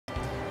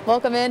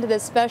Welcome into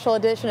this special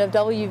edition of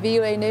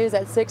WVUA News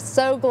at 6.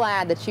 So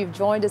glad that you've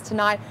joined us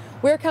tonight.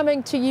 We're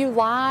coming to you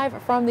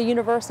live from the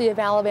University of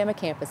Alabama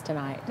campus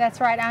tonight.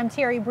 That's right. I'm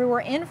Terri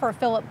Brewer in for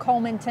Philip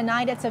Coleman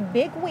tonight. It's a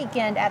big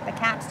weekend at the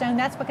Capstone.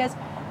 That's because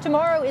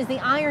tomorrow is the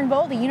Iron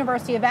Bowl. The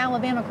University of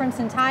Alabama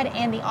Crimson Tide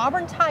and the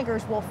Auburn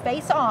Tigers will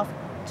face off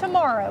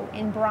tomorrow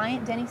in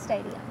Bryant-Denny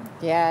Stadium.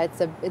 Yeah,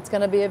 it's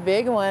going to be a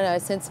big one.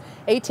 Since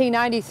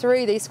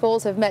 1893, these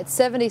schools have met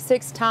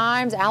 76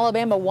 times.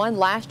 Alabama won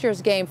last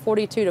year's game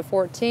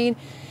 42-14.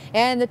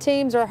 And the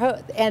teams are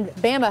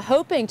Bama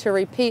hoping to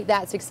repeat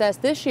that success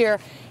this year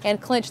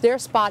and clinch their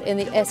spot in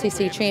the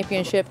SEC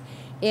championship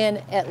in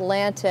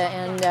Atlanta.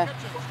 And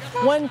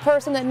one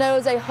person that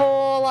knows a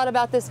whole lot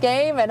about this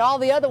game and all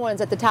the other ones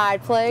that the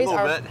Tide plays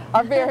are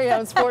our very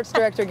own sports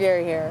director,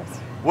 Gary Harris.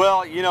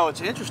 Well, you know, it's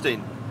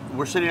interesting.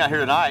 We're sitting out here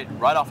tonight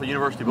right off of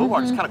University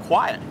Boulevard. It's kind of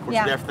quiet, of course,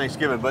 after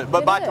Thanksgiving,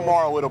 but by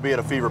tomorrow it'll be at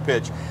a fever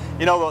pitch.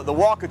 You know, the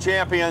Walk of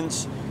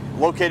Champions,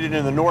 located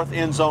in the North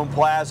End Zone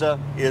Plaza,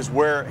 is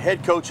where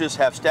head coaches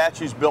have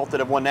statues built that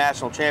have won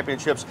national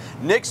championships.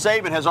 Nick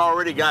Saban has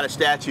already got a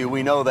statue,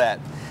 we know that.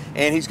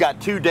 And he's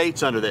got 2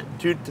 dates under that,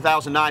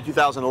 2009,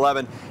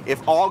 2011.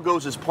 If all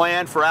goes as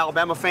planned for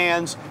Alabama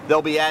fans,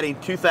 they'll be adding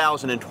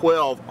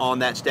 2012 on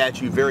that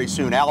statue very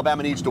soon.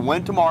 Alabama needs to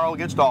win tomorrow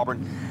against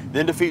Auburn,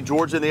 then defeat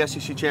Georgia in the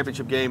SEC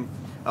championship game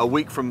a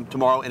week from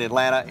tomorrow in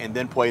Atlanta, and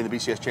then play in the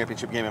BCS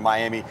championship game in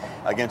Miami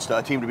against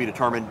a team to be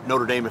determined,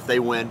 Notre Dame, if they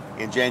win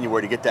in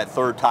January, to get that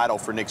 3rd title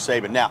for Nick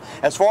Saban. Now,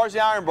 as far as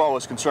the Iron Bowl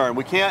is concerned,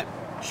 we can't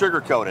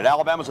sugarcoat it.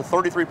 Alabama's a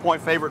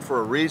 33-point favorite for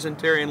a reason,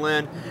 Terri and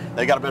Lynn.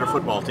 They got a better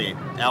football team.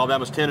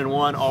 Alabama's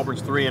 10-1,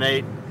 Auburn's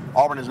 3-8.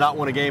 Auburn has not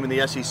won a game in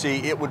the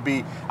SEC. It would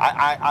be,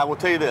 I will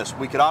tell you this,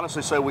 we could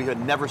honestly say we had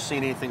never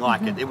seen anything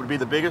like it. It would be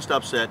the biggest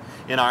upset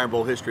in Iron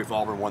Bowl history if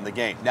Auburn won the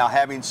game. Now,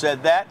 having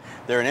said that,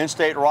 they're an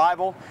in-state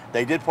rival.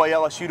 They did play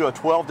LSU to a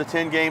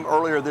 12-10 game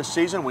earlier this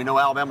season. We know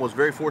Alabama was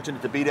very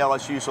fortunate to beat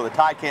LSU, so the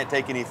Tide can't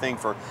take anything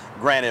for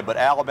granted. But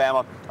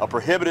Alabama, a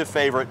prohibitive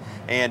favorite,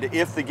 and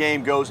if the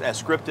game goes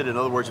as scripted, in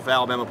other words, if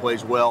Alabama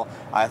plays well,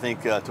 I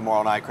think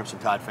tomorrow night Crimson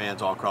Tide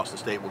fans all across the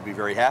state will be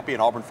very happy,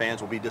 and Auburn fans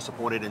will be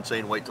disappointed and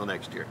saying wait till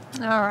next year.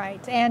 All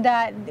right,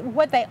 and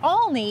what they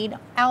all need,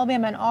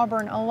 Alabama and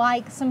Auburn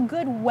alike, some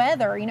good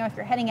weather. You know, if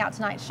you're heading out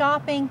tonight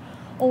shopping,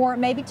 or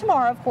maybe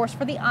tomorrow, of course,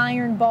 for the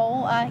Iron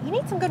Bowl, you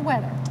need some good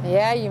weather.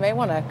 Yeah, you may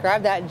want to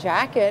grab that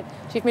jacket.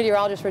 Chief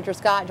Meteorologist Richard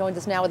Scott joins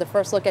us now with a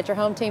first look at your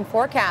home team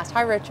forecast.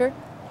 Hi, Richard.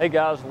 Hey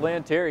guys,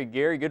 Lynn, Terri,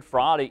 Gary, good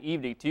Friday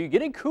evening to you.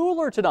 Getting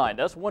cooler tonight.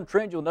 That's one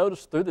trend you'll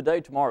notice through the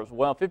day tomorrow as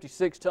well.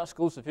 56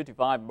 Tuscaloosa,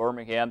 55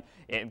 Birmingham,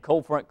 and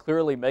cold front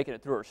clearly making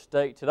it through our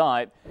state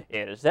tonight.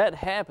 And as that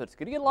happens, it's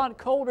going to get a lot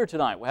colder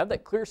tonight. We'll have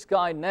that clear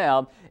sky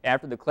now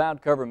after the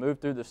cloud cover moved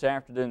through this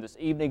afternoon, this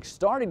evening,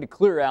 starting to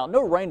clear out.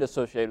 No rain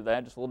associated with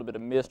that, just a little bit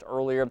of mist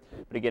earlier.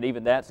 But again,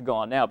 even that's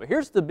gone now. But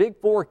here's the big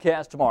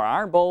forecast tomorrow.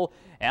 Iron Bowl,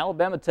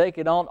 Alabama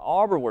taking on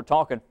Auburn. We're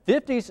talking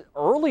 50s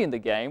early in the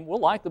game.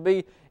 We'll likely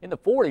be in the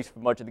 40s for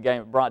much of the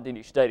game at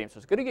Bryant-Denny Stadium. So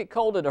it's going to get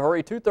cold in a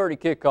hurry. 2:30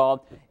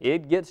 kickoff.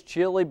 It gets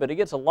chilly, but it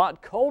gets a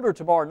lot colder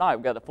tomorrow night.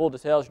 We've got the full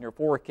details in your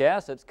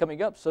forecast. That's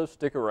coming up, so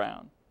stick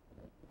around.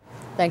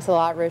 Thanks a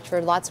lot,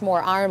 Richard. Lots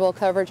more Iron Bowl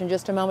coverage in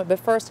just a moment. But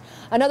first,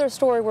 another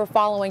story we're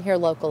following here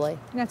locally.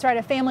 That's right.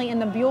 A family in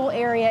the Buell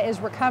area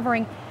is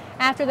recovering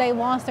after they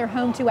lost their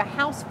home to a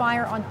house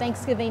fire on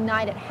Thanksgiving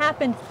night. It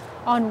happened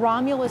on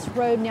Romulus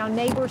Road. Now,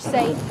 neighbors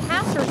say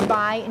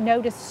passersby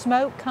noticed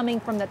smoke coming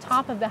from the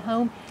top of the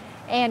home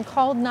and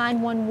called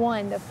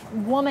 911. The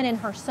woman and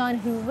her son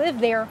who lived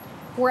there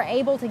were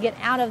able to get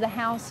out of the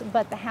house,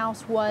 but the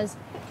house was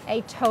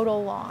a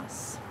total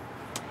loss.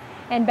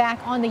 And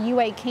back on the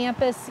UA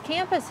campus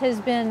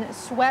has been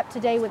swept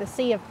today with a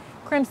sea of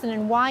crimson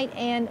and white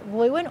and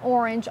blue and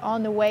orange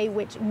on the way,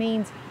 which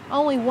means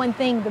only one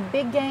thing: the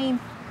big game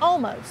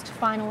almost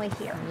finally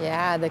here.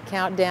 Yeah, the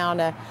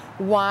countdown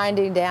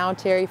winding down.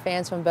 Terri,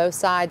 fans from both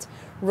sides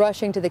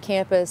rushing to the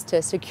campus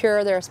to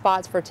secure their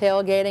spots for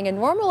tailgating. And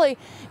normally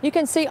you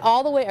can see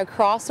all the way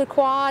across the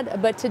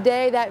quad, but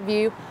today that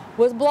view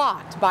was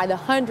blocked by the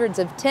hundreds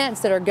of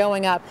tents that are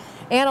going up.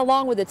 And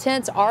along with the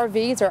tents,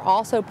 RVs are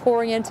also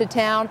pouring into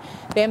town.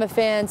 Bama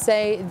fans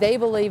say they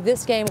believe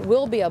this game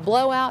will be a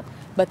blowout,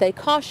 but they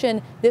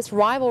caution this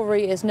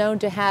rivalry is known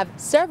to have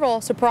several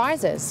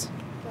surprises.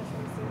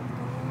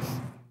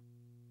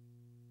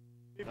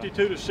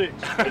 52-6.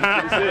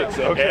 52-6.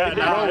 Okay. Yeah,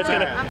 no, it's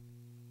gonna...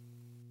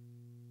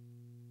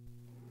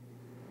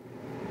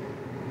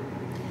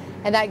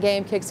 And that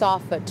game kicks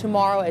off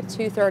tomorrow at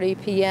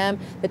 2:30 p.m.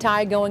 The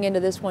Tide going into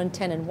this one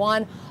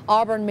 10-1.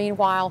 Auburn,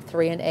 meanwhile,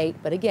 3-8.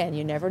 But again,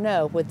 you never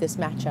know with this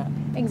matchup.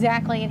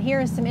 Exactly. And here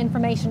is some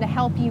information to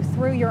help you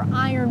through your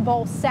Iron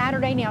Bowl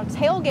Saturday. Now,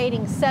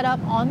 tailgating set up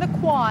on the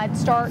quad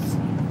starts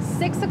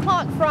 6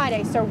 o'clock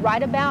Friday, so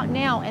right about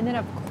now. And then,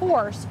 of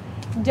course,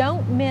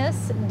 don't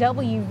miss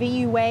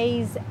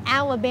WVUA's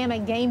Alabama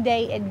Game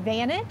Day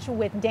Advantage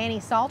with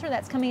Danny Salter.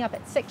 That's coming up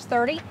at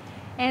 6:30.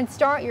 And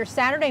start your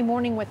Saturday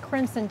morning with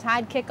Crimson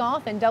Tide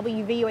kickoff and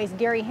WVUA's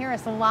Gary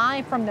Harris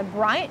live from the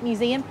Bryant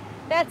Museum.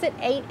 That's at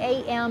 8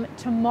 a.m.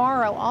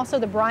 tomorrow. Also,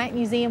 the Bryant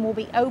Museum will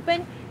be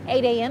open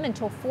 8 a.m.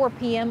 until 4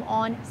 p.m.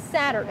 on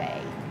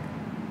Saturday.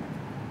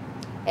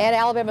 And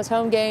Alabama's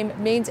home game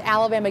means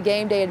Alabama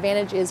Game Day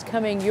Advantage is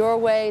coming your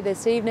way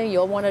this evening.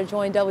 You'll want to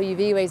join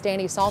WVUA's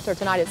Danny Salter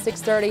tonight at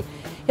 6:30.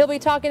 He'll be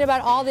talking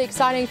about all the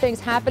exciting things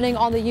happening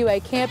on the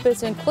UA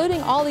campus,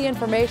 including all the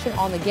information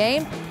on the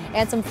game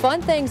and some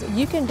fun things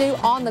you can do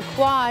on the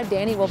quad.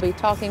 Danny will be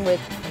talking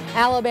with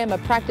Alabama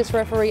practice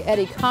referee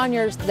Eddie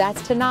Conyers.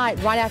 That's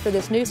tonight, right after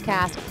this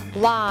newscast,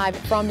 live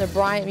from the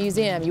Bryant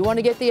Museum. You want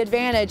to get the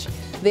advantage,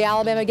 the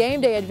Alabama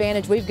Game Day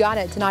Advantage. We've got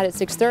it tonight at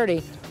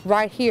 6:30.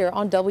 Right here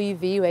on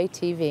WVUA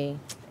TV.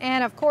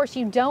 And of course,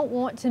 you don't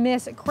want to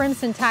miss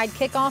Crimson Tide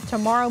kickoff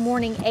tomorrow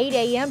morning, 8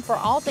 a.m. for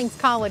all things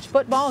college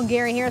football. And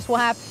Gary Harris will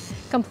have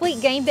complete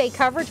game day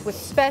coverage with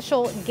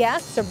special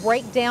guests, a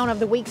breakdown of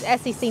the week's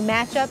SEC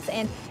matchups,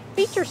 and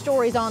feature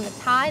stories on the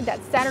Tide.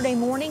 That's Saturday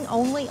morning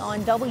only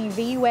on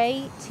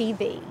WVUA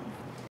TV.